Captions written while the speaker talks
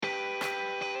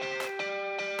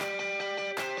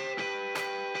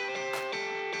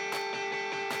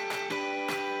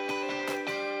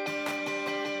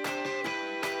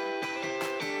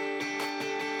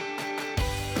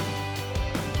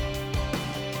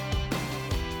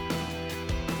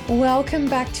Welcome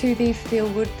back to the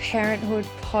Feel Good Parenthood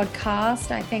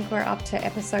podcast. I think we're up to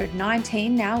episode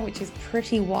 19 now, which is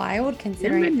pretty wild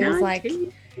considering it feels like,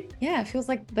 it feels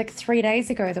like 3 days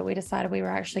ago that we decided we were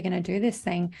actually going to do this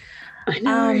thing. I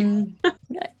know.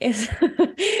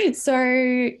 So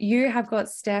you have got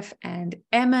Steph and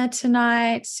Emma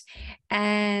tonight,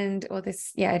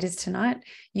 it is tonight.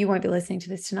 You won't be listening to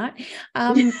this tonight.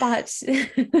 But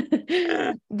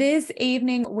this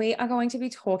evening we are going to be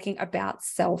talking about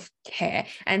self-care,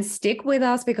 and stick with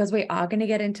us because we are going to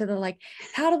get into the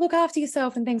how to look after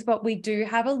yourself and things, but we do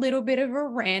have a little bit of a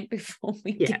rant before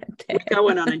we get there. We're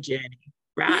going on a journey,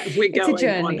 right? We're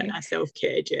going on a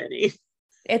self-care journey.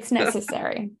 It's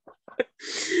necessary.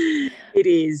 It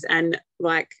is. And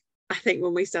I think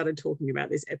when we started talking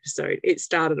about this episode, it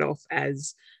started off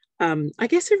as, I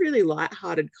guess, a really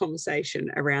lighthearted conversation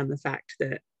around the fact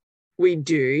that we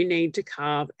do need to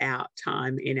carve out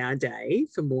time in our day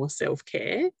for more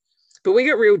self-care. But we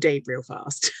got real deep real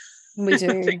fast. We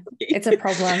do. It's a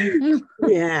problem.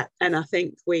 Yeah. And I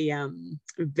think we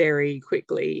very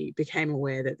quickly became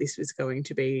aware that this was going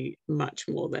to be much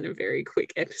more than a very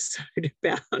quick episode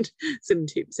about some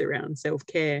tips around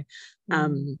self-care.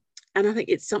 And I think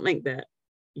it's something that,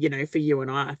 for you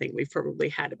and I think we've probably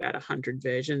had about 100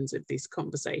 versions of this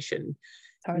conversation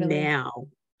now.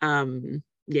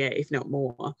 If not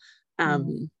more.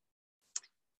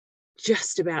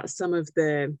 Just about some of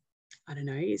the, I don't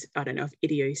know if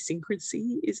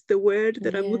idiosyncrasy is the word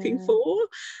that I'm looking for.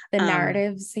 The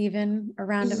narratives even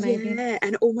around it, maybe. Yeah,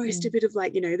 and almost a bit of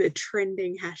the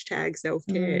trending hashtag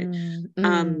self-care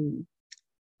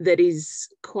that is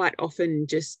quite often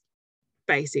just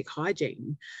basic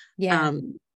hygiene. Yeah.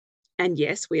 And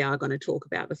yes, we are going to talk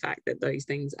about the fact that those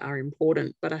things are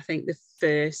important, but I think the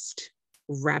first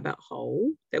rabbit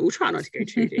hole that we'll try not to go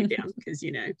too deep down because,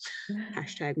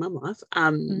 hashtag mum life,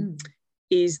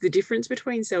 is the difference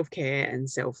between self-care and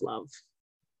self-love.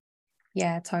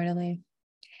 Yeah, totally.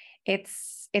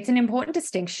 It's an important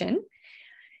distinction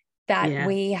that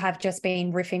we have just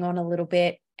been riffing on a little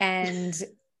bit. And,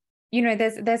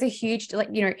 there's a huge,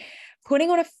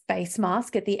 putting on a face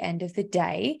mask at the end of the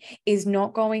day is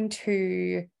not going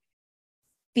to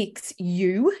fix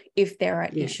you if there are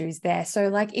issues there.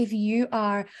 So if you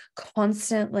are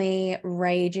constantly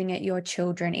raging at your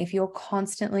children, if you're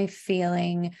constantly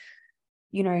feeling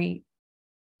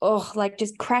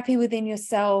just crappy within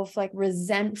yourself,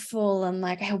 resentful and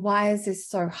hey, why is this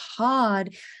so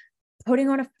hard? Putting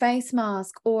on a face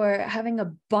mask or having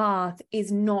a bath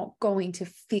is not going to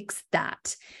fix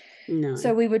that. No.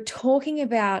 So we were talking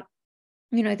about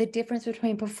the difference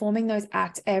between performing those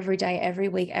acts every day, every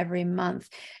week, every month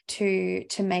to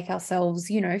make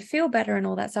ourselves, feel better and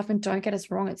all that stuff. And don't get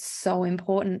us wrong, it's so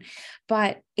important.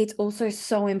 But it's also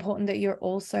so important that you're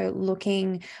also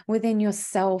looking within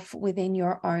yourself, within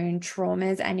your own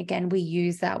traumas. And again, we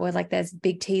use that word there's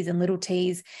big T's and little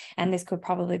T's. And this could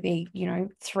probably be,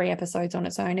 3 episodes on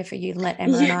its own if you let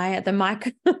Emma and I at the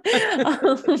mic.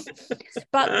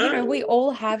 But, we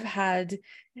all have had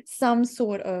some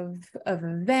sort of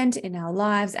event in our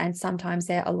lives, and sometimes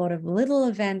there are a lot of little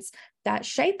events that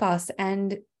shape us,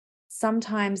 and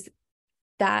sometimes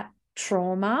that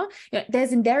trauma,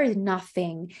 there is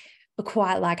nothing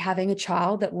quite like having a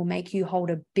child that will make you hold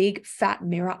a big fat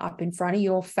mirror up in front of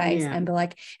your face and be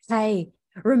like, hey,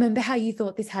 remember how you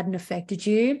thought this hadn't affected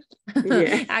you?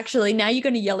 Actually, now you're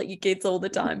going to yell at your kids all the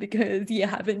time because you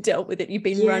haven't dealt with it. You've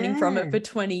been running from it for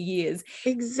 20 years.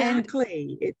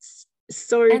 Exactly. It's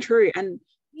so true. And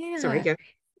sorry, go.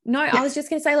 No, I was just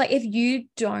going to say, if you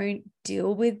don't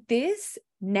deal with this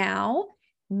now,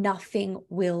 nothing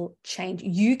will change.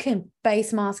 You can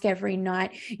face mask every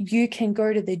night. You can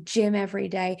go to the gym every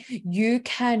day. You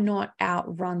cannot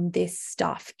outrun this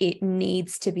stuff. It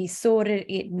needs to be sorted.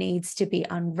 It needs to be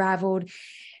unraveled.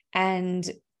 And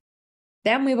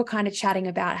then we were kind of chatting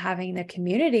about having the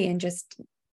community and just,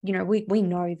 we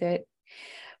know that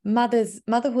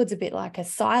motherhood's a bit like a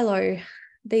silo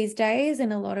these days,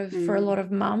 and for a lot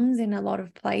of mums in a lot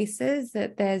of places,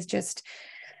 that there's just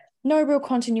no real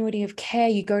continuity of care.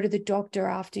 You go to the doctor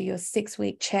after your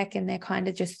 6-week check and they kind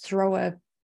of just throw a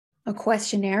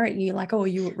questionnaire at you oh, are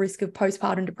you at risk of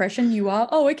postpartum depression? You are.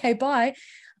 Oh, okay, bye.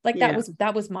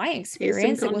 That was my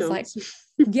experience. It was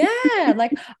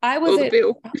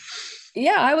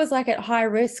I was at high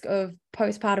risk of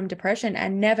postpartum depression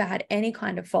and never had any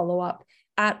kind of follow-up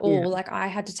at all. I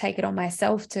had to take it on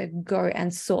myself to go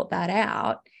and sort that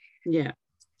out. Yeah,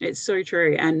 it's so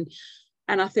true. And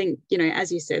I think,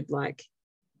 as you said,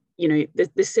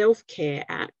 the self-care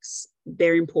acts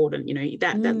they're important, you know,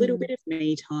 that little bit of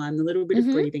me time, the little bit of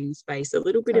breathing space, a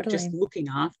little bit of just looking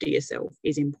after yourself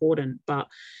is important. But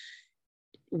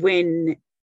when,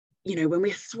 you know, when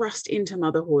we're thrust into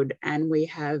motherhood and we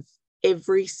have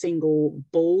every single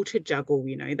ball to juggle,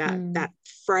 you know, that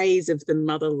phrase of the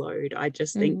mother load, I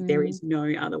just think there is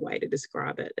no other way to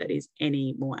describe it that is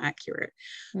any more accurate.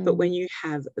 But when you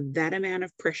have that amount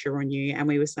of pressure on you, and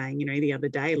we were saying, you know, the other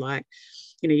day, like,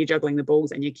 you know, you're juggling the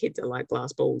balls and your kids are like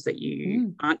glass balls that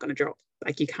you aren't going to drop.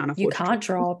 Like, you can't afford to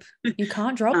drop. You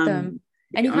can't drop them.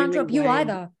 And you can't drop you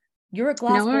either. You're a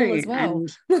glass ball as well.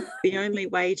 And the only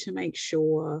way to make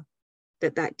sure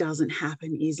that doesn't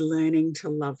happen is learning to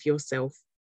love yourself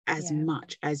as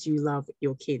much as you love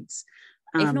your kids,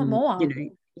 if not more. You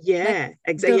know,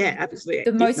 exactly.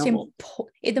 Absolutely.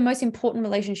 The most important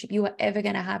relationship you are ever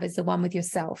going to have is the one with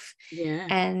yourself.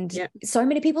 And so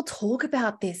many people talk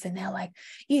about this and they're like,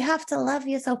 you have to love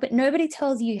yourself, but nobody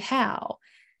tells you how.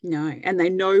 No, and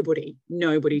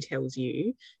nobody tells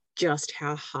you just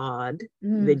how hard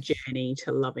the journey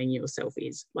to loving yourself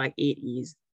is. Like, it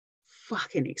is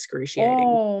fucking excruciating.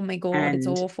 Oh my God, and it's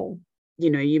awful. You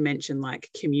know, you mentioned like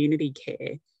community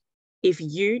care. If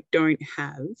you don't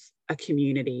have a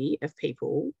community of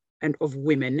people and of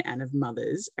women and of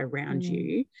mothers around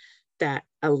you that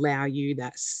allow you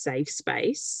that safe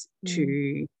space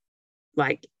to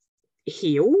like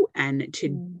heal and to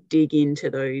dig into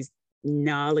those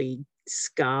gnarly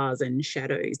scars and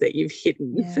shadows that you've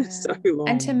hidden for so long,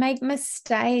 and to make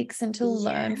mistakes and to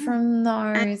learn from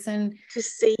those, and to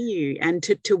see you and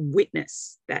to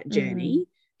witness that journey,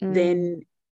 then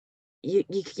you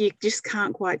just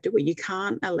can't quite do it. You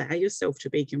can't allow yourself to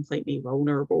be completely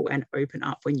vulnerable and open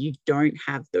up when you don't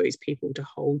have those people to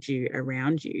hold you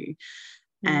around you.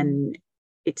 And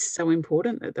it's so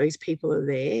important that those people are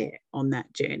there on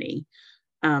that journey.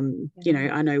 You know,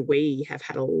 I know we have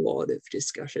had a lot of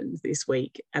discussions this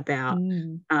week about,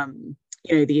 you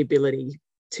know, the ability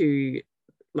to,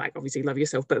 like, obviously love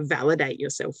yourself, but validate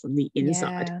yourself from the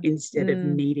inside instead of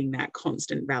needing that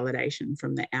constant validation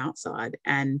from the outside.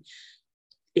 And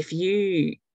if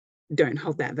you don't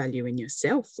hold that value in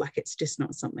yourself, like, it's just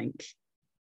not something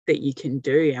that you can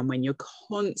do. And when you're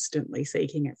constantly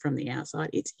seeking it from the outside,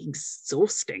 it's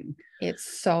exhausting. It's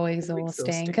so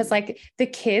exhausting because like the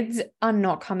kids are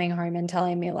not coming home and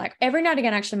telling me, like, every now and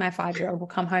again, actually my 5-year-old will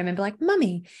come home and be like,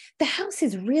 Mummy, the house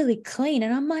is really clean.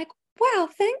 And I'm like, wow,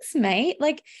 thanks, mate.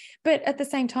 Like, but at the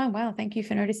same time, wow, thank you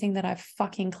for noticing that I've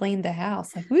fucking cleaned the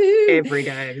house. Like, woo, every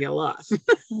day of your life.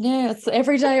 It's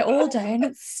every day, all day, and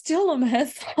it's still a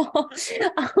mess.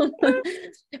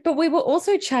 But we were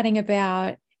also chatting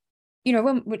about, you know,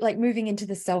 when we're like moving into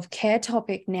the self-care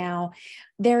topic now,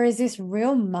 there is this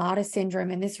real martyr syndrome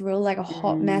and this real like a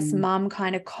hot mess mum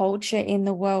kind of culture in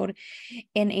the world,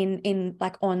 in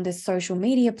like on the social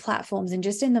media platforms and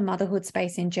just in the motherhood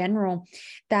space in general,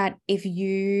 that if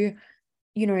you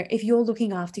know, if you're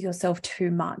looking after yourself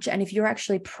too much and if you're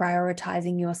actually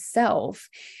prioritizing yourself,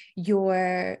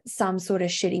 you're some sort of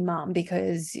shitty mum,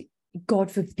 because God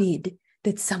forbid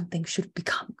that something should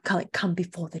come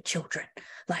before the children.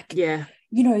 Like, you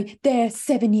know, they're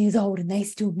 7 years old and they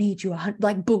still need you.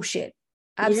 Like, bullshit,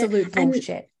 absolute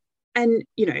bullshit. And,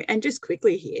 you know, and just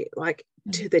quickly here, like,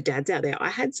 to the dads out there, I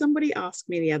had somebody ask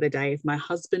me the other day if my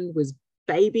husband was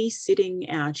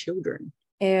babysitting our children.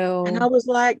 Ew. And I was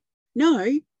like,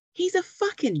 no, he's a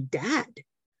fucking dad.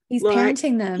 He's like,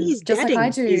 parenting them. He's just like I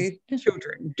do. His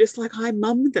children, just like I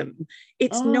mum them.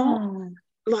 It's not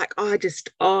like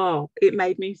it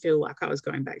made me feel like I was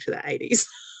going back to the 80s.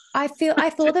 I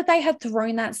thought that they had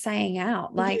thrown that saying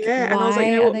out. Like, and I was like,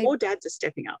 you know what? More dads are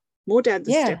stepping up. More dads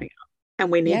are stepping up. And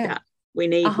we need that. We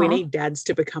need dads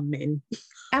to become men.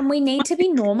 And we need to be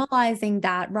normalizing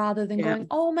that rather than going,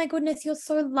 oh my goodness, you're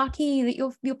so lucky that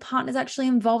your partner's actually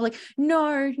involved. Like, no,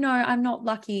 I'm not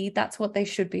lucky. That's what they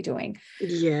should be doing.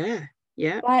 Yeah.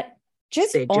 But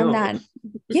just on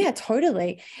that,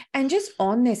 totally. And just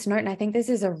on this note, and I think this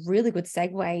is a really good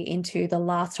segue into the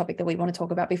last topic that we want to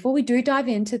talk about before we do dive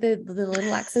into the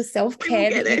little acts of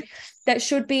self-care that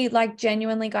should be, like,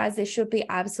 genuinely, guys, there should be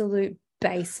absolute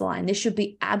baseline. This should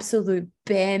be absolute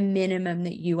bare minimum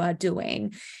that you are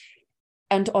doing.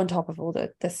 And on top of all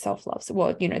the self-love,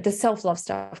 well, you know, the self-love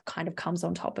stuff kind of comes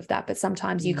on top of that, but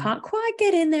sometimes you can't quite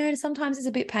get in there and sometimes it's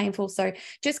a bit painful. So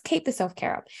just keep the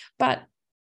self-care up. But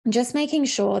just making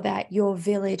sure that your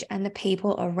village and the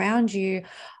people around you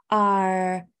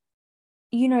are,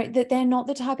 you know, that they're not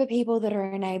the type of people that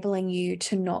are enabling you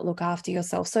to not look after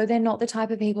yourself. So they're not the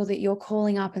type of people that you're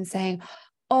calling up and saying,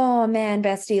 oh man,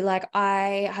 bestie, like,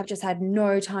 I have just had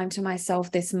no time to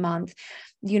myself this month.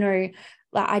 You know,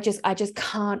 Like I just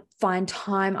can't find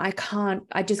time.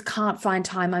 I just can't find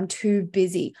time. I'm too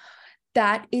busy.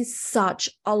 That is such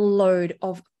a load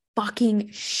of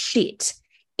fucking shit.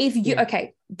 If you,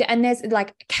 okay, and there's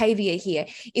like caveat here.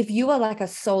 If you are like a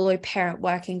solo parent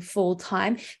working full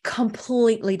time,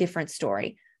 completely different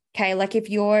story. Okay. Like if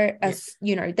you're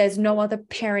you know, there's no other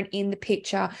parent in the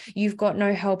picture, you've got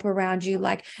no help around you,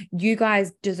 like you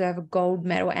guys deserve a gold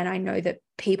medal. And I know that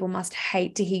people must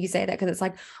hate to hear you say that because it's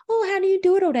like, oh, how do you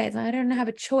do it all day? It's like, I don't have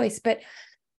a choice. But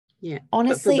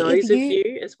honestly, but for those of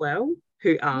you as well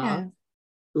who are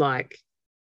like,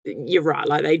 you're right,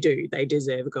 like they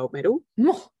deserve a gold medal.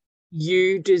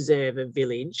 You deserve a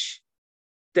village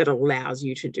that allows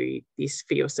you to do this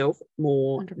for yourself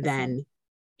more 100%. than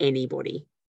anybody.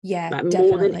 Yeah, like definitely.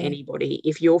 More than anybody.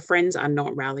 If your friends are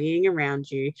not rallying around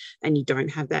you and you don't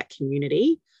have that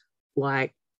community,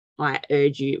 like I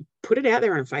urge you, put it out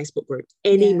there on a Facebook group,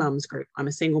 any mum's group. I'm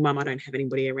a single mum, I don't have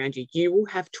anybody around you. You will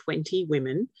have 20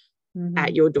 women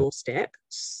at your doorstep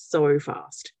so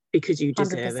fast because you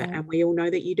deserve 100%. It. And we all know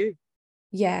that you do.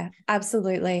 Yeah,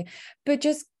 absolutely. But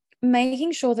just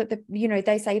making sure that you know,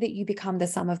 they say that you become the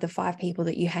sum of the 5 people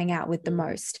that you hang out with the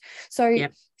most. So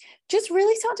just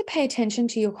really start to pay attention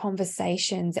to your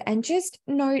conversations and just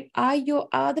note,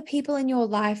 are the people in your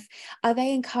life, are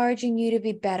they encouraging you to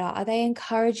be better? Are they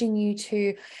encouraging you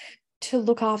to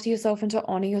look after yourself and to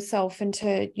honor yourself and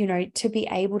to, you know, to be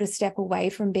able to step away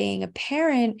from being a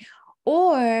parent?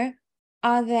 Or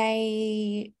are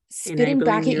they spitting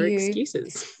back at you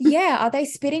excuses? Are they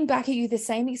spitting back at you the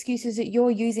same excuses that you're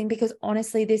using? Because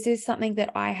honestly, this is something that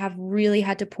I have really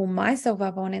had to pull myself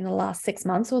up on in the last 6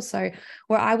 months or so,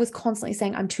 where I was constantly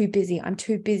saying, I'm too busy, I'm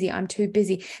too busy, I'm too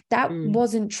busy. That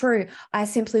wasn't true. I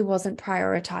simply wasn't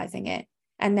prioritizing it.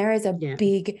 And there is a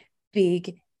big,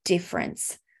 big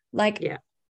difference. Like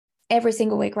every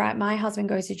single week, right? My husband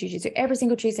goes to jiu-jitsu every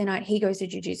single Tuesday night. He goes to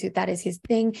jiu-jitsu. That is his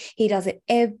thing. He does it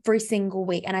every single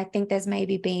week. And I think there's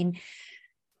maybe been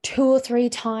 2 or 3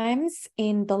 times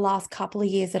in the last couple of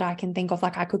years that I can think of,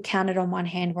 like I could count it on one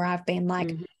hand, where I've been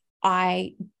like,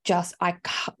 I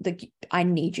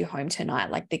need you home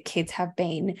tonight. Like the kids have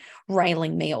been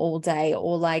railing me all day,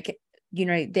 or like, you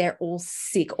know, they're all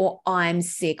sick, or I'm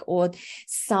sick, or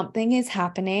something is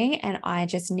happening and I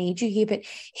just need you here. But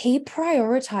he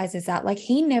prioritizes that. Like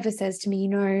he never says to me, you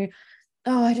know,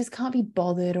 oh, I just can't be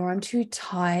bothered, or I'm too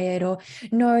tired, or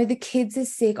no, the kids are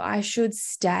sick, I should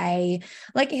stay.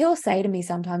 Like he'll say to me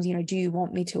sometimes, you know, do you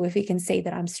want me to, if he can see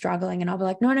that I'm struggling? And I'll be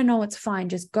like, no, it's fine,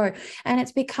 just go. And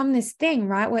it's become this thing,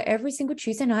 right, where every single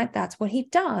Tuesday night, that's what he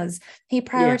does. He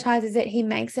prioritizes it. He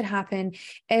makes it happen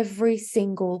every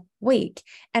single week.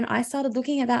 And I started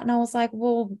looking at that and I was like,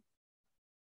 well,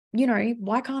 you know,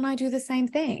 why can't I do the same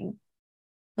thing?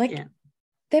 Like,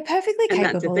 they're perfectly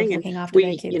capable of looking after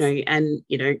their kids. You know, and,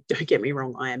 you know, don't get me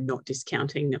wrong, I am not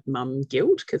discounting mum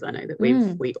guilt, because I know that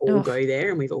we all go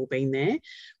there and we've all been there,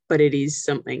 but it is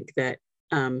something that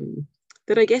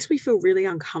that I guess we feel really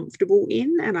uncomfortable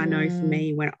in. And I know for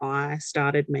me, when I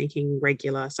started making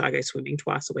regular, so I go swimming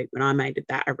twice a week, when I made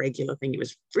that a regular thing, it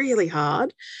was really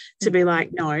hard to be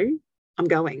like, no, I'm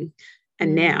going.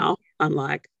 And now I'm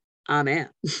like, I'm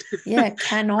out.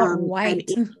 Cannot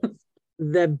wait.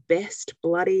 The best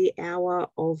bloody hour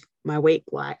of my week.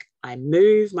 Like I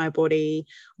move my body,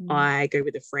 I go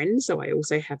with a friend, so I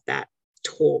also have that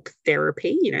talk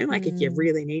therapy, you know, like if you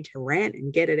really need to rant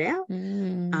and get it out.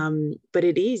 But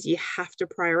it is, you have to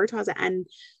prioritize it, and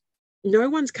no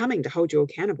one's coming to hold you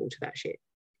accountable to that shit.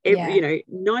 You know,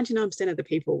 99% of the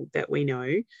people that we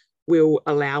know will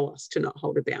allow us to not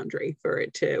hold a boundary for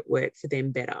it to work for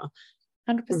them better.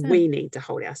 100%. We need to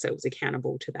hold ourselves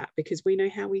accountable to that, because we know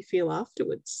how we feel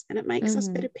afterwards, and it makes us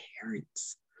better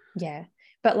parents. Yeah.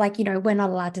 But like, you know, we're not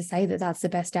allowed to say that that's the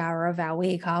best hour of our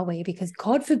week, are we? Because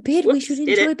God forbid we should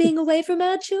enjoy being away from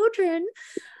our children.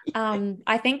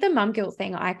 I think the mum guilt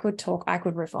thing, I could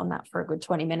riff on that for a good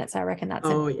 20 minutes. I reckon that's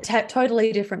a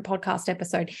totally different podcast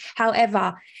episode.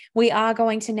 However, we are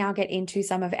going to now get into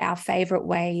some of our favorite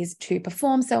ways to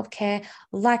perform self-care.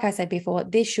 Like I said before,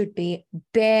 this should be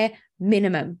bare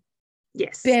minimum.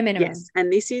 Yes. Bare minimum. Yes.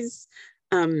 And this is,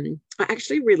 I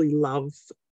actually really love,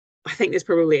 I think there's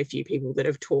probably a few people that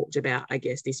have talked about, I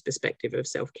guess, this perspective of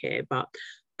self-care, but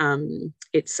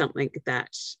it's something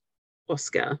that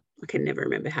Oscar, I can never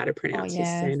remember how to pronounce his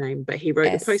surname, but he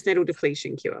wrote The Postnatal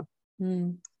Depletion Cure.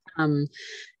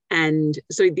 And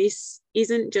so this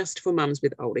isn't just for mums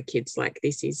with older kids. Like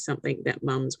this is something that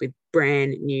mums with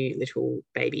brand new little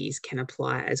babies can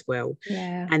apply as well.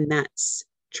 And that's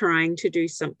trying to do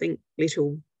something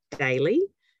little daily,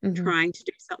 trying to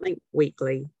do something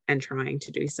weekly, and trying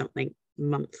to do something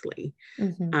monthly.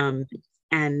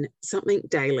 And something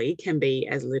daily can be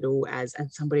as little as,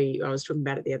 and somebody I was talking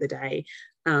about it the other day,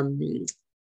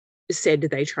 said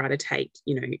they try to take,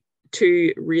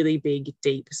 2 really big,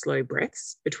 deep, slow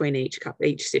breaths between each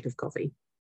sip of coffee.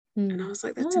 And I was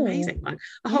like, that's amazing. Like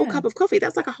a whole cup of coffee,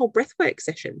 that's like a whole breathwork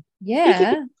session. Yeah. You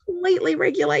can completely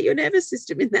regulate your nervous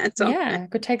system in that time. Yeah. I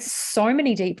could take so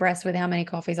many deep breaths with how many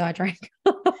coffees I drink.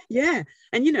 Yeah.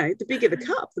 And, the bigger the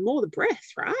cup, the more the breath,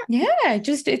 right? Yeah.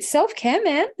 Just it's self-care,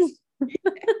 man.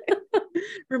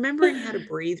 Remembering how to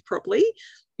breathe properly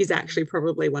is actually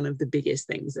probably one of the biggest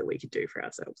things that we could do for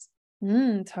ourselves.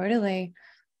 Totally.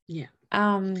 Yeah.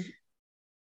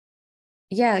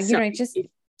 Yeah, just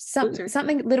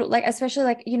something little, like, especially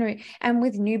like, and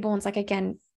with newborns, like,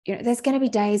 again, there's going to be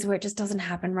days where it just doesn't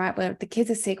happen, right? Where the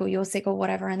kids are sick or you're sick or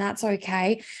whatever, and that's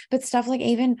okay. But stuff like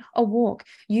even a walk,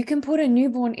 you can put a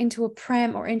newborn into a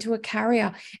pram or into a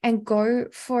carrier and go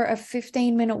for a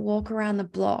 15-minute walk around the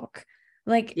block.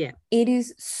 Like, it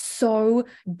is so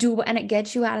doable, and it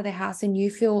gets you out of the house and you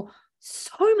feel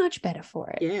so much better for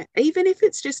it. Yeah. Even if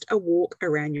it's just a walk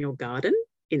around your garden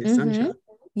in the sunshine.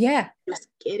 Yeah. Just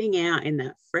getting out in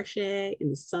that fresh air, in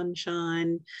the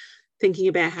sunshine, thinking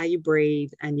about how you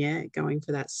breathe, and going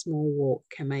for that small walk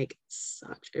can make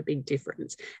such a big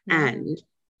difference. And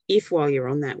if while you're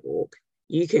on that walk,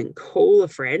 you can call a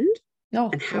friend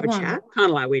and have a chat, kind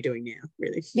of like we're doing now,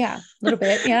 really. Yeah, a little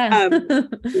bit, yeah.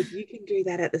 If you can do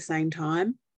that at the same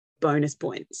time, bonus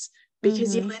points,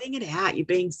 because you're letting it out, you're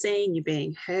being seen, you're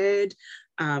being heard.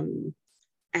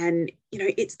 And,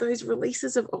 it's those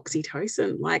releases of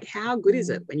oxytocin. Like, how good is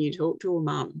it when you talk to a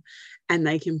mum and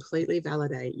they completely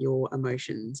validate your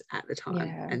emotions at the time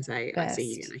and say, I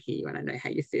see you and I hear you and I know how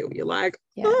you feel. You're like,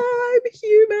 I'm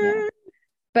human. Yeah.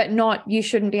 But not, you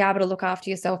shouldn't be able to look after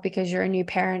yourself because you're a new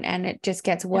parent and it just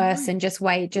gets worse. And just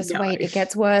wait. It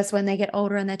gets worse when they get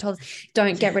older and they're told,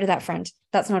 don't get rid of that friend.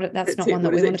 That's not one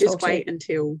that we want to talk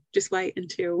to. Just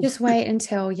wait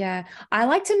until. Yeah. I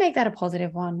like to make that a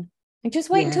positive one. Like,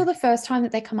 just wait until the first time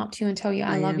that they come up to you and tell you,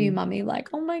 I love you, mummy. Like,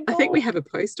 oh my God. I think we have a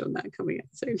post on that coming up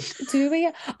soon. Do we?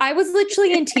 I was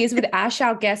literally in tears with Ash,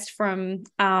 our guest from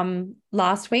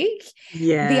last week.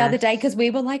 Yeah. The other day, because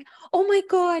we were like, oh my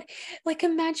God, like,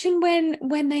 imagine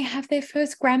when they have their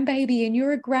first grandbaby and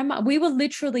you're a grandma. We were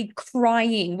literally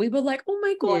crying. We were like, oh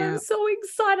my God, I'm so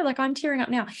excited. Like, I'm tearing up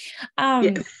now.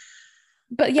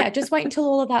 But just wait until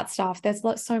all of that stuff. There's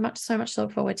so much to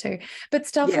look forward to. But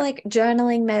stuff like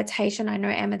journaling, meditation. I know,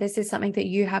 Emma, this is something that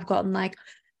you have gotten like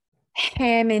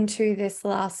ham into this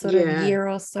last sort of year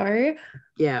or so.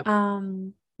 Yeah.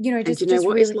 Just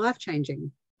really, it's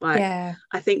life-changing. Like,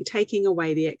 I think taking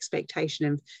away the expectation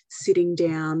of sitting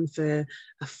down for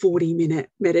a 40-minute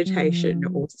meditation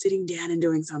or sitting down and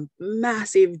doing some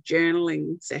massive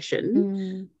journaling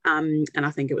session. And I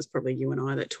think it was probably you and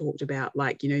I that talked about,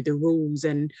 like, the rules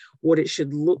and what it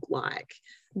should look like.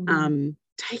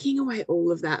 Taking away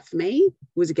all of that for me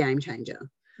was a game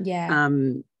changer. Yeah.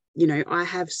 I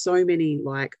have so many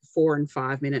like 4 and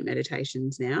 5 minute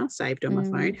meditations now saved on my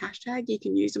phone. # you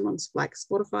can use them on like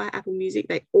Spotify, Apple Music.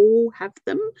 They all have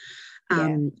them.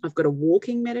 I've got a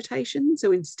walking meditation.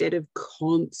 So instead of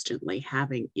constantly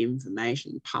having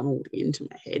information pummeled into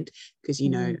my head, because,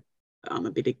 I'm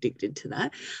a bit addicted to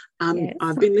that.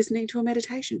 I've been listening to a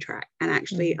meditation track and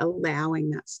actually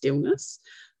allowing that stillness.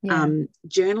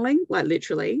 Journaling, like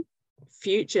literally,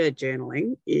 future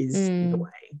journaling is the way,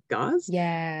 guys.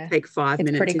 Take 5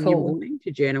 minutes in your morning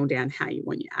to journal down how you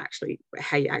actually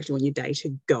want your day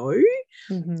to go.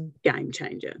 Game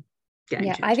changer.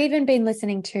 I've even been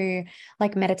listening to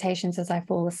like meditations as I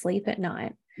fall asleep at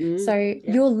night. So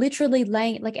you're literally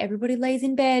laying, like, everybody lays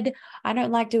in bed. I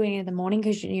don't like doing it in the morning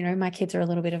because, my kids are a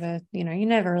little bit of a, you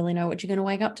never really know what you're going to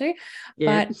wake up to.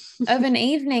 But of an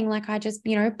evening, like, I just,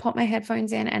 pop my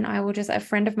headphones in and I will a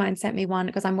friend of mine sent me one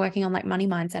because I'm working on like money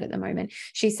mindset at the moment.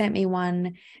 She sent me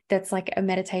one that's like a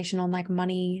meditation on like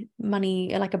money,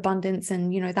 like abundance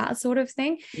and, that sort of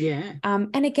thing. Yeah.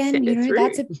 And again,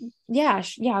 that's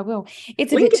I will.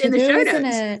 It's Link a bit it in the taboo, show isn't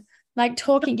notes. it? Like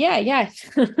talking,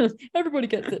 everybody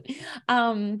gets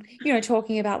it.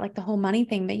 Talking about like the whole money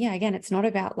thing, but again, it's not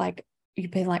about like you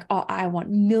being like, oh, I want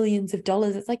millions of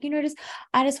dollars. It's like, I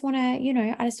just want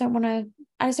to, I just don't want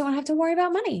to have to worry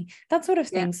about money, that sort of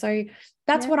thing. So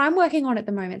That's what I'm working on at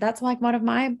the moment. That's like one of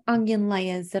my onion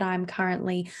layers that I'm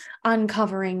currently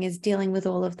uncovering, is dealing with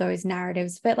all of those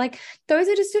narratives. But like, those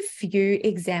are just a few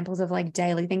examples of like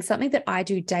daily things, something that I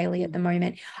do daily at the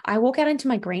moment. I walk out into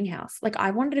my greenhouse. Like,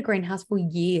 I wanted a greenhouse for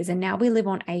years, and now we live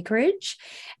on acreage,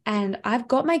 and I've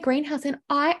got my greenhouse, and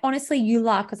I honestly, you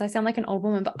laugh because I sound like an old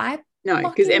woman, but I No,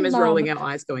 because Emma's love... rolling her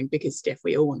eyes going, because Steph,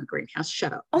 we all want a greenhouse.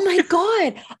 Shut up. Oh my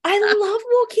God. I love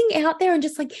walking out there and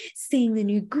just like seeing the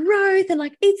new growth, and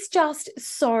like, it's just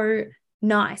so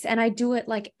nice. And I do it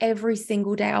like every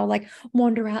single day. I'll like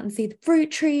wander out and see the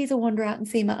fruit trees, or wander out and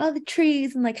see my other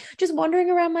trees, and like just wandering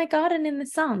around my garden in the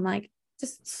sun. Like,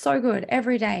 just so good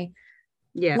every day.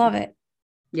 Yeah. Love it.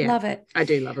 Yeah. Love it. I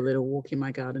do love a little walk in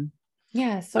my garden.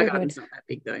 Yeah. So my good. garden's not that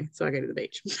big though, so I go to the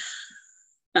beach.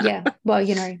 Yeah. Well,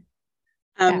 you know.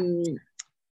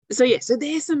 So yeah, so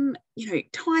there's some,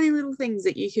 tiny little things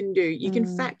that you can do. You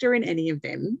can factor in any of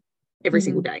them every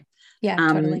single day. Yeah,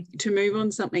 totally. To move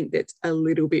on something that's a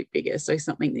little bit bigger, so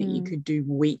something that you could do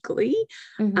weekly.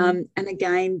 And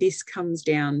again, this comes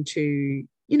down to,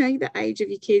 the age of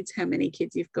your kids, how many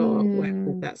kids you've got,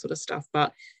 all that sort of stuff.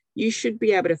 But you should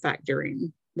be able to factor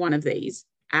in one of these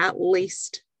at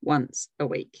least once a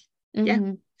week.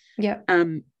 Yeah.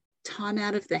 Time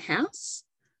out of the house.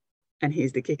 And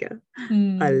here's the kicker: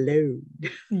 alone.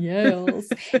 Yes.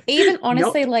 Even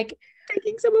honestly, like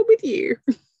taking someone with you.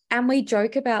 And we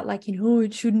joke about like,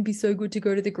 it shouldn't be so good to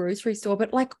go to the grocery store.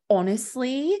 But like,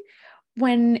 honestly,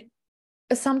 when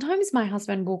sometimes my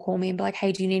husband will call me and be like,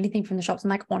 hey, do you need anything from the shops?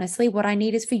 I'm like, honestly, what I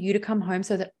need is for you to come home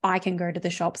so that I can go to the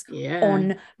shops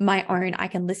on my own. I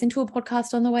can listen to a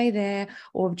podcast on the way there,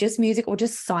 or just music, or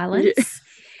just silence.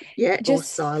 Yeah, just, or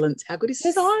silence. How good is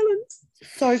silence?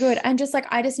 So good. And just like,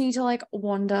 I just need to like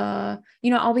wander,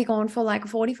 I'll be gone for like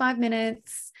 45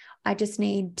 minutes. I just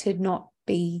need to not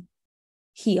be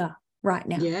here right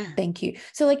now. Yeah. Thank you.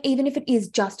 So like, even if it is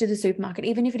just to the supermarket,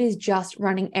 even if it is just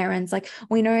running errands, like,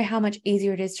 we know how much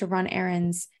easier it is to run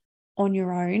errands on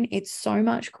your own. It's so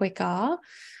much quicker.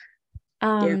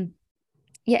 So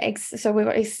we've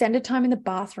got extended time in the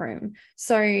bathroom.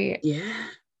 So,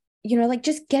 like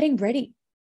just getting ready.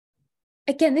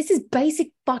 Again, this is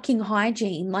basic fucking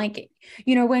hygiene. Like,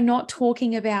 we're not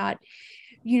talking about,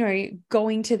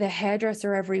 going to the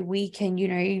hairdresser every week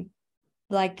and,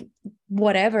 like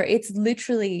whatever. It's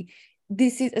literally,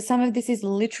 some of this is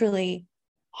literally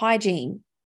hygiene,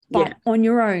 but on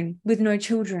your own with no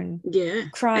children. Yeah.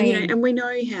 Crying. And we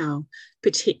know how,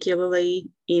 particularly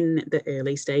in the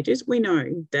early stages, we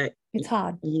know that it's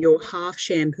hard. You're half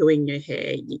shampooing your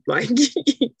hair, and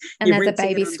there's a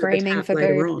baby screaming for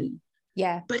later boo. on.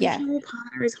 Yeah. But if your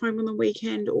partner is home on the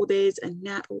weekend, or there's a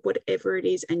nap or whatever it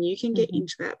is, and you can get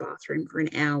into that bathroom for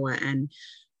an hour and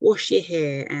wash your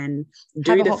hair and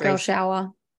do have the a hot girl face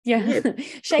shower. Yeah.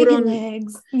 Shave your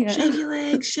legs. Yeah. Shave your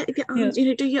legs, shave your arms,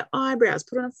 do your eyebrows,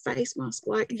 put on a face mask.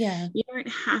 Like, you don't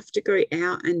have to go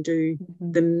out and do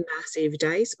the massive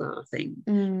day spa thing.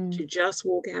 To just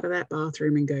walk out of that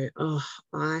bathroom and go, oh,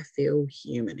 I feel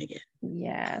human again.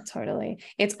 Yeah, totally.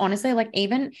 It's honestly like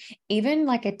even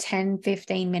like a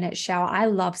 10-15 minute shower. I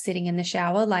love sitting in the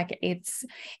shower. Like, it's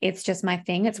just my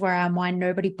thing. It's where I unwind.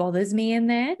 Nobody bothers me in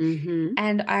there.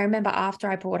 And I remember after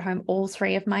I brought home all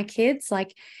 3 of my kids,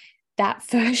 like that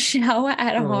first shower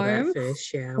at home. That first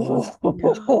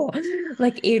shower.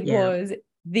 Like, it was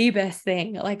the best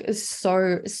thing. Like,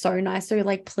 so nice. So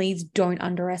like, please don't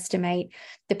underestimate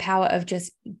the power of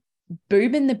just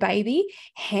boobing the baby,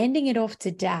 handing it off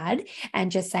to dad, and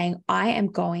just saying, I am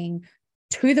going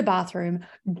to the bathroom.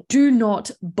 Do not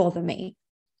bother me.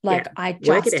 Like, I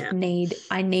just need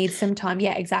some time.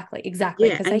 Yeah, exactly.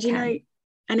 Yeah, and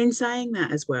and in saying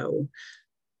that as well,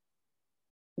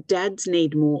 dads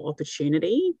need more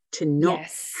opportunity to not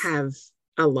have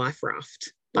a life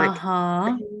raft. Like,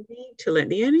 they need to learn.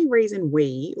 The only reason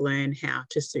we learn how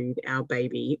to soothe our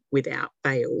baby without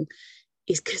fail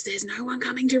is because there's no one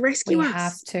coming to rescue us. We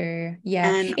have to,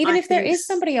 And even if there is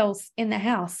somebody else in the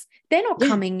house, they're not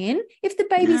coming in. If the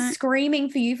baby's screaming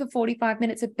for you for 45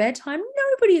 minutes at bedtime,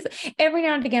 nobody's. Every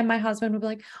now and again, my husband would be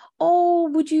like, oh,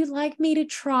 would you like me to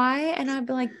try? And I'd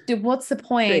be like, dude, what's the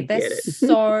point? They're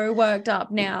so worked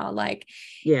up now. Like,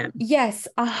 yes,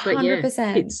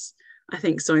 100%. I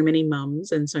think so many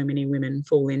mums and so many women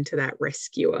fall into that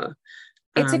rescuer.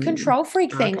 It's a control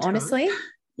freak thing, honestly.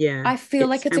 Yeah, I feel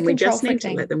like it's a control freak thing. We just need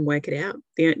to let them work it out.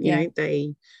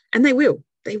 They will.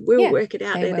 They will work it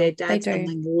out. They're their dads, and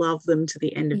they love them to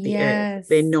the end of the earth.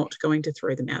 They're not going to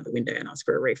throw them out the window and ask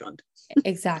for a refund.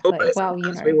 Exactly. Well,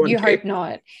 you hope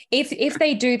not. If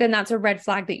they do, then that's a red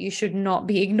flag that you should not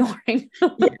be ignoring.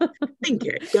 Think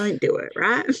it. Don't do it,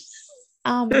 right?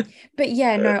 But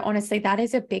yeah, no, honestly, that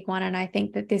is a big one. And I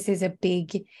think that this is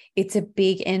it's a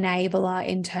big enabler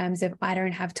in terms of I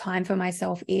don't have time for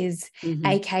myself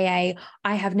AKA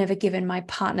I have never given my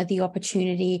partner the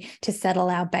opportunity to settle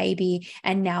our baby.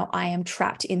 And now I am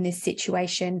trapped in this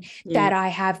situation that I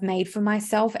have made for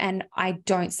myself. And I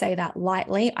don't say that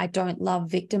lightly. I don't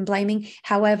love victim blaming.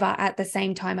 However, at the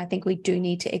same time, I think we do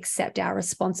need to accept our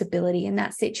responsibility in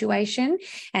that situation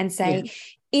and say,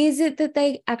 is it that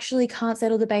they actually can't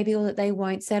settle the baby or that they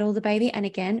won't settle the baby? And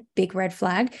again, big red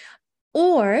flag.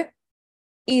 Or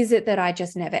is it that I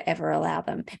just never, ever allow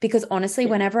them? Because honestly,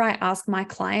 whenever I ask my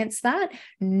clients that,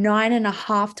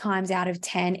 9.5 times out of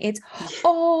 10, it's,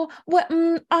 well,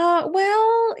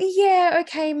 yeah,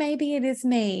 okay, maybe it is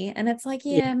me. And it's like,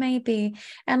 yeah, maybe.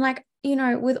 And like, you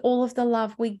know, with all of the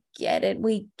love, we get it.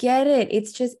 We get it.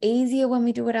 It's just easier when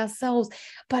we do it ourselves,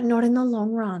 but not in the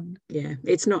long run. Yeah,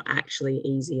 it's not actually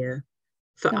easier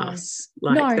for us.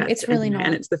 Like no, that's, it's really not.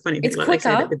 And it's the funny thing, it's like quicker.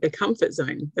 they say that the comfort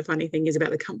zone, the funny thing is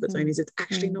about the comfort zone is it's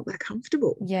actually not that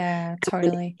comfortable. Yeah,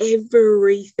 totally. And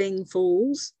everything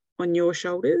falls on your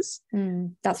shoulders.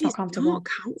 That's not comfortable. Not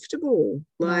comfortable.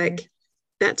 Like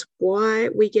that's why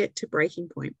we get to breaking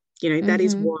point. You know, that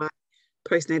is why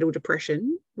postnatal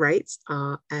depression rates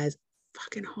are as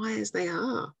fucking high as they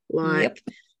are. Like,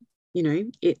 you know,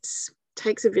 it's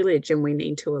takes a village and we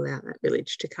need to allow that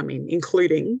village to come in,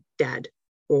 including dad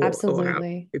or our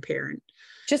parent.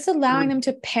 Just allowing them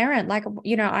to parent. Like,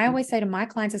 you know, I always say to my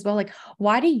clients as well, like,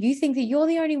 why do you think that you're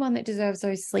the only one that deserves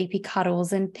those sleepy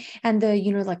cuddles and the,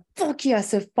 you know, like, fuck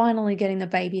yes, of finally getting the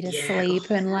baby to sleep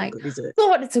and like,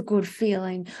 God, it's a good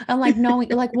feeling. And like knowing,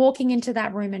 like walking into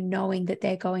that room and knowing that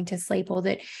they're going to sleep or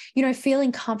that, you know,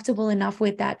 feeling comfortable enough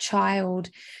with that child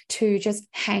to just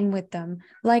hang with them.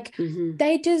 Like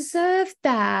they deserve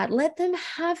that. Let them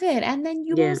have it. And then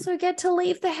you also get to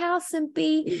leave the house and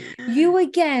be you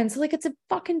again. So like, it's a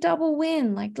fucking double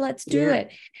win. Like, let's do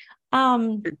it.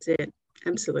 That's it.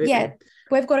 Absolutely. Yeah,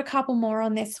 we've got a couple more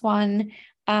on this one.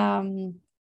 You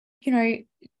know,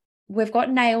 we've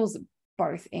got nails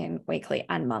both in weekly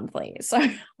and monthly. So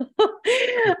you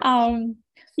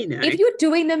know, if you're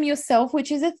doing them yourself,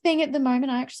 which is a thing at the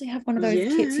moment, I actually have one of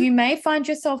those kits. You may find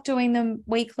yourself doing them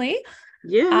weekly.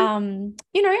 You know, and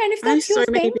if that's your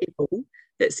thing. Many people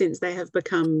that since they have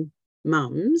become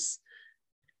mums,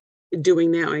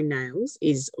 doing their own nails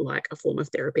is like a form of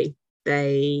therapy.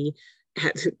 They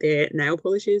have their nail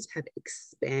polishes have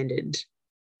expanded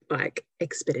like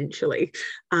exponentially.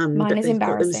 Mine is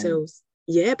embarrassing.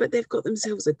 But they've got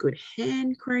themselves a good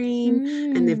hand cream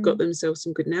and they've got themselves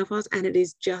some good nail files, and it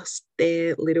is just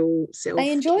their little self.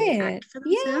 They enjoy it for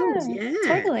themselves.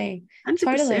 Totally. 100%.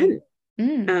 Totally.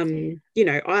 You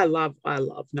know, I love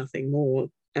nothing more.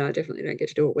 And I definitely don't get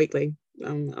to do it weekly.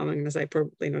 I'm going to say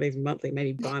probably not even monthly,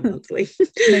 maybe bi-monthly.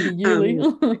 Maybe yearly.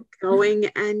 Going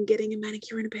and getting a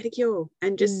manicure and a pedicure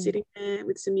and just sitting there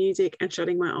with some music and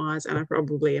shutting my eyes. And I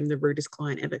probably am the rudest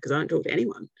client ever because I don't talk to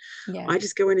anyone. I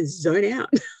just go in and zone out.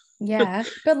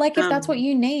 But like if that's what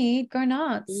you need, go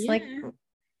nuts. Like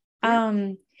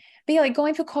but yeah, like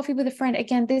going for coffee with a friend,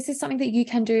 again, this is something that you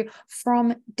can do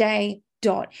from day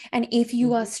dot. And if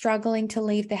you are struggling to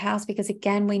leave the house, because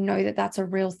again, we know that that's a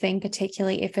real thing,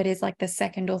 particularly if it is like the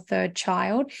second or third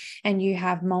child and you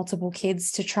have multiple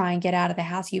kids to try and get out of the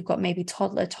house, you've got maybe a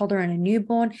toddler and a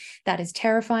newborn, that is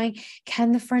terrifying.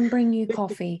 Can the friend bring you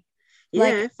coffee?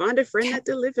 Find a friend that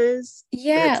delivers.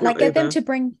 Like get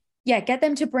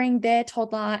them to bring their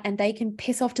toddler and they can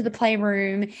piss off to the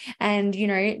playroom. And, you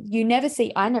know, I never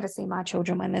see my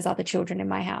children when there's other children in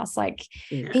my house. Like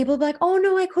people are like, oh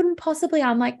no, I couldn't possibly.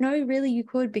 I'm like, no, really you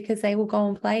could, because they will go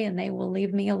and play and they will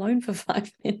leave me alone for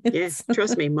 5 minutes. Yes,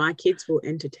 trust me, my kids will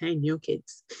entertain your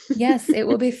kids. Yes, it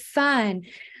will be fun.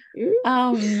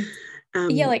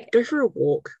 Like go for a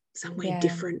walk somewhere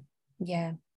different.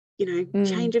 You know,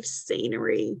 change of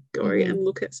scenery, go and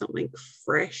look at something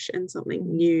fresh and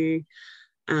something new.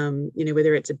 You know,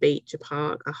 whether it's a beach, a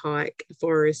park, a hike, a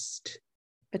forest,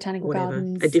 botanical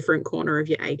gardens, a different corner of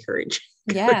your acreage.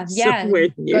 Go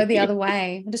the other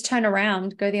way. Just turn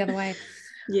around, go the other way.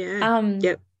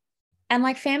 And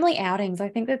like family outings, I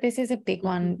think that this is a big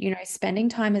one, you know, spending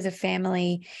time as a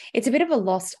family. It's a bit of a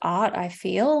lost art, I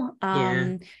feel.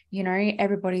 You know,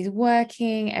 everybody's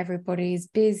working, everybody's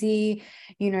busy,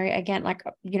 you know, again, like,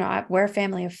 you know, we're a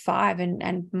family of 5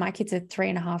 and my kids are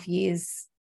 3.5 years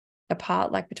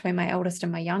apart, like between my eldest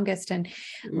and my youngest. And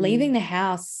leaving the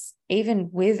house, even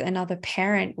with another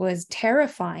parent, was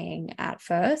terrifying at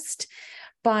first.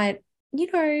 But you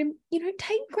know,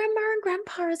 take grandma and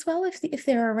grandpa as well if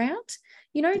they're around.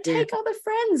 take other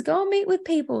friends, go and meet with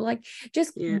people, like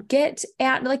just get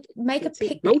out, like make a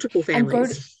picnic, multiple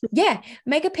families,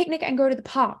 make a picnic and go to the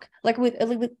park, like with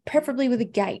preferably with a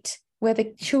gate where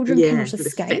the children cannot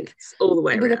escape, all the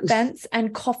way with around. a fence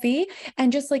and coffee,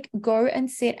 and just like go and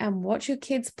sit and watch your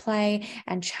kids play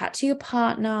and chat to your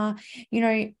partner,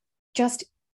 just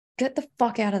get the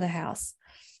fuck out of the house.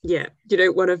 Yeah.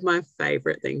 One of my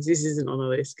favorite things, this isn't on the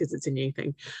list because it's a new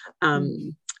thing,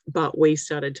 but we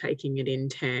started taking it in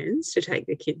turns to take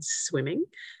the kids swimming,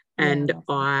 and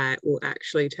I will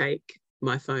actually take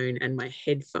my phone and my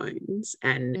headphones,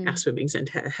 and our swimming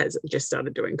centre has just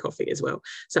started doing coffee as well.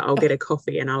 So I'll get a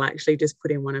coffee and I'll actually just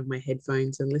put in one of my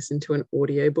headphones and listen to an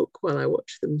audiobook while I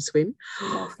watch them swim.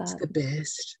 It's the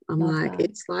best.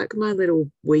 It's like my little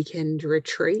weekend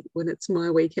retreat when it's my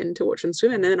weekend to watch them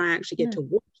swim, and then I actually get to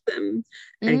watch them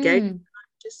and again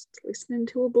just listening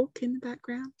to a book in the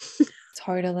background.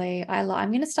 Totally. I'm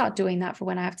going to start doing that for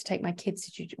when I have to take my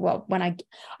kids to when I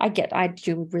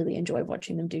do really enjoy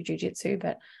watching them do jiu-jitsu,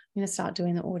 but I'm going to start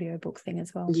doing the audiobook thing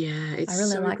as well. Yeah, I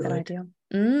really like that idea.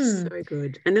 So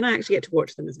good. And then I actually get to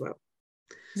watch them as well.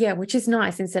 Yeah, which is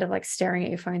nice instead of like staring at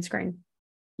your phone screen.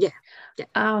 Yeah.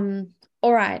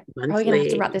 All right. Probably gonna have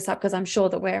to wrap this up because I'm sure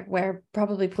that we're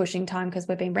probably pushing time because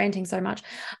we've been ranting so much.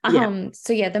 So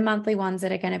the monthly ones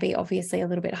that are going to be obviously a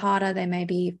little bit harder. There may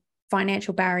be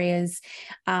financial barriers,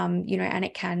 and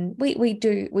it can, we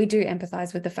do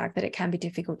empathize with the fact that it can be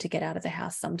difficult to get out of the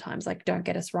house sometimes. Like, don't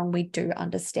get us wrong, we do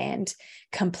understand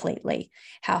completely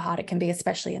how hard it can be,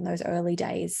 especially in those early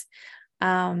days.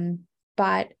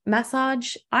 But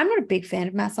massage, I'm not a big fan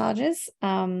of massages.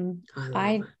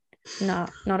 No,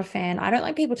 not a fan. I don't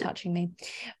like people touching me,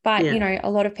 but a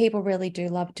lot of people really do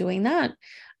love doing that.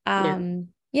 Going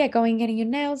and getting your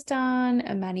nails done,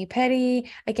 a mani-pedi,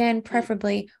 again,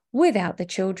 preferably without the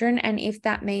children. And if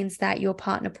that means that your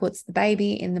partner puts the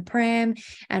baby in the pram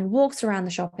and walks around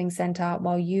the shopping center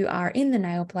while you are in the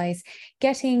nail place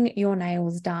getting your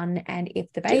nails done, and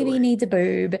if the baby needs a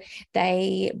boob,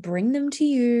 they bring them to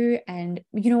you. And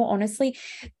honestly,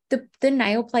 the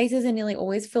nail places are nearly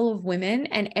always full of women,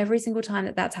 and every single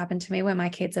time that's happened to me where my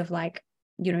kids have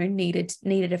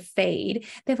needed a feed,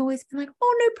 they've always been like,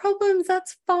 oh, no problems,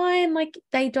 that's fine. Like,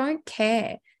 they don't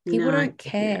care. People don't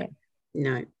care.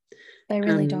 No, they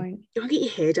really don't. Go get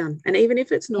your hair done, and even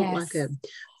if it's not like a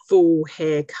full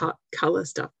haircut color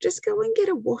stuff, just go and get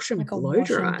a wash and blow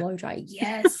dry.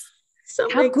 Yes.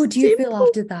 How good do you feel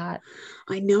after that?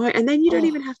 I know. And then you don't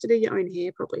even have to do your own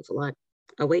hair probably for like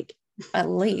a week at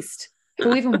least.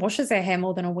 Who even washes their hair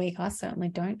more than a week? I certainly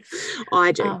don't.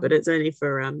 I do, but it's only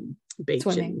for beach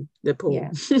swimming. And the pool.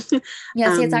 See,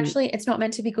 it's not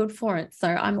meant to be good for it. So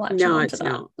I'm like, no, it's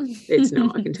not. It's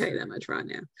not. I can tell you that much right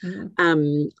now.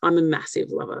 I'm a massive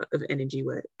lover of energy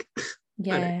work.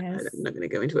 Yes. I'm not going to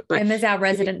go into it, but Emma's our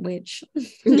resident witch.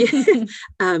 But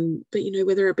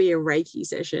whether it be a Reiki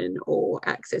session or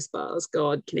access bars,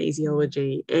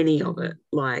 kinesiology, any of it,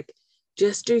 like,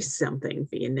 just do something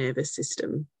for your nervous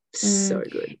system. So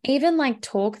good. Even like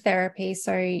talk therapy.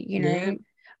 So,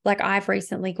 like I've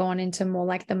recently gone into more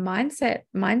like the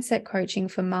mindset coaching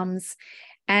for mums,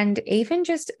 and even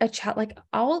just a chat. Like,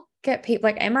 I'll get people,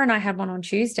 like Emma and I had one on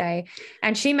Tuesday,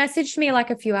 and she messaged me like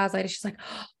a few hours later. She's like,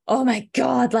 oh my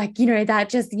God, like, that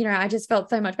just, I just felt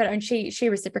so much better. And she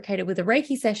reciprocated with a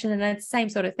Reiki session, and it's the same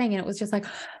sort of thing. And it was just like,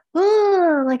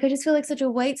 oh, like, I just feel like such a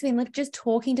weight's been like just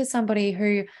talking to somebody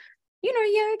who,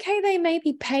 they may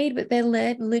be paid, but they're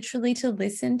literally to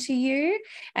listen to you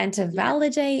and to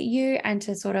validate you and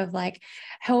to sort of like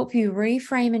help you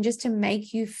reframe and just to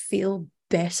make you feel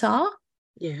better.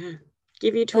 Yeah.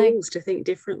 Give you tools to think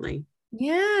differently.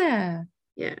 Yeah.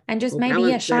 Yeah. And just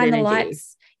maybe, shine the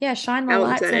lights. Yeah, shine the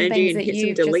lights on things that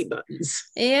you delete buttons.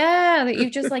 Yeah, that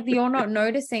you've just like, you're not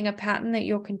noticing a pattern that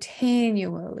you're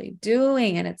continually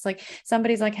doing. And it's like,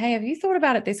 somebody's like, hey, have you thought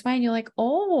about it this way? And you're like,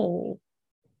 oh,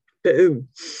 boom.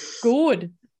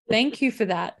 Good. Thank you for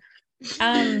that.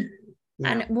 And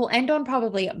we'll end on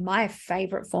probably my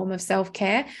favorite form of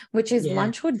self-care, which is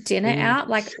lunch or dinner out,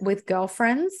 like with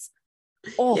girlfriends.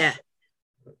 Oh,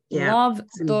 love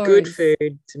some those. Good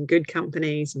food, some good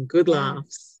company, some good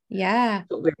laughs. Yeah.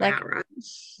 Right?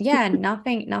 Yeah,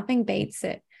 nothing beats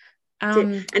it.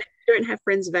 And if you don't have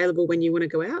friends available when you want to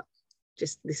go out,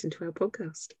 just listen to our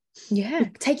podcast. Yeah.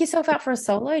 Take yourself out for a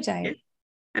solo day. Yeah,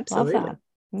 absolutely. Love that.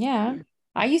 Yeah.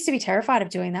 I used to be terrified of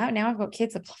doing that. Now I've got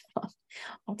kids.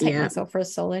 I'll take myself for a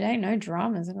solo day. No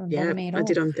dramas. It doesn't bother me at all. I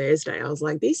did on Thursday. I was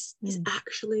like, this is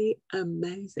actually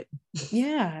amazing.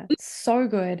 Yeah. So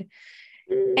good.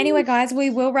 Anyway, guys, we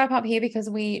will wrap up here because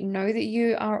we know that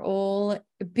you are all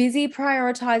busy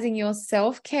prioritizing your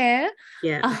self-care.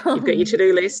 Yeah, you've got your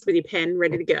to-do list with your pen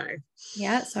ready to go.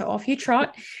 Yeah, so off you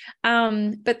trot.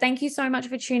 But thank you so much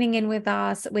for tuning in with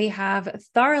us. We have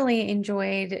thoroughly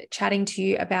enjoyed chatting to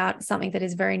you about something that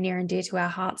is very near and dear to our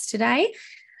hearts today.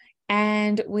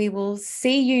 And we will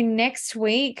see you next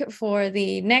week for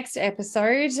the next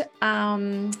episode.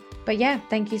 But yeah,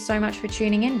 thank you so much for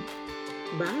tuning in.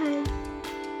 Bye.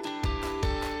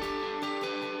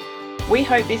 We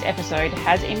hope this episode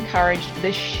has encouraged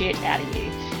the shit out of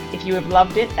you. If you have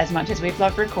loved it as much as we've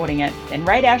loved recording it, then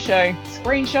rate our show,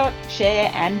 screenshot, share,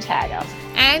 and tag us.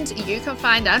 And you can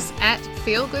find us at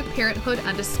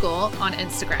feelgoodparenthood_ on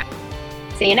Instagram.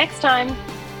 See you next time.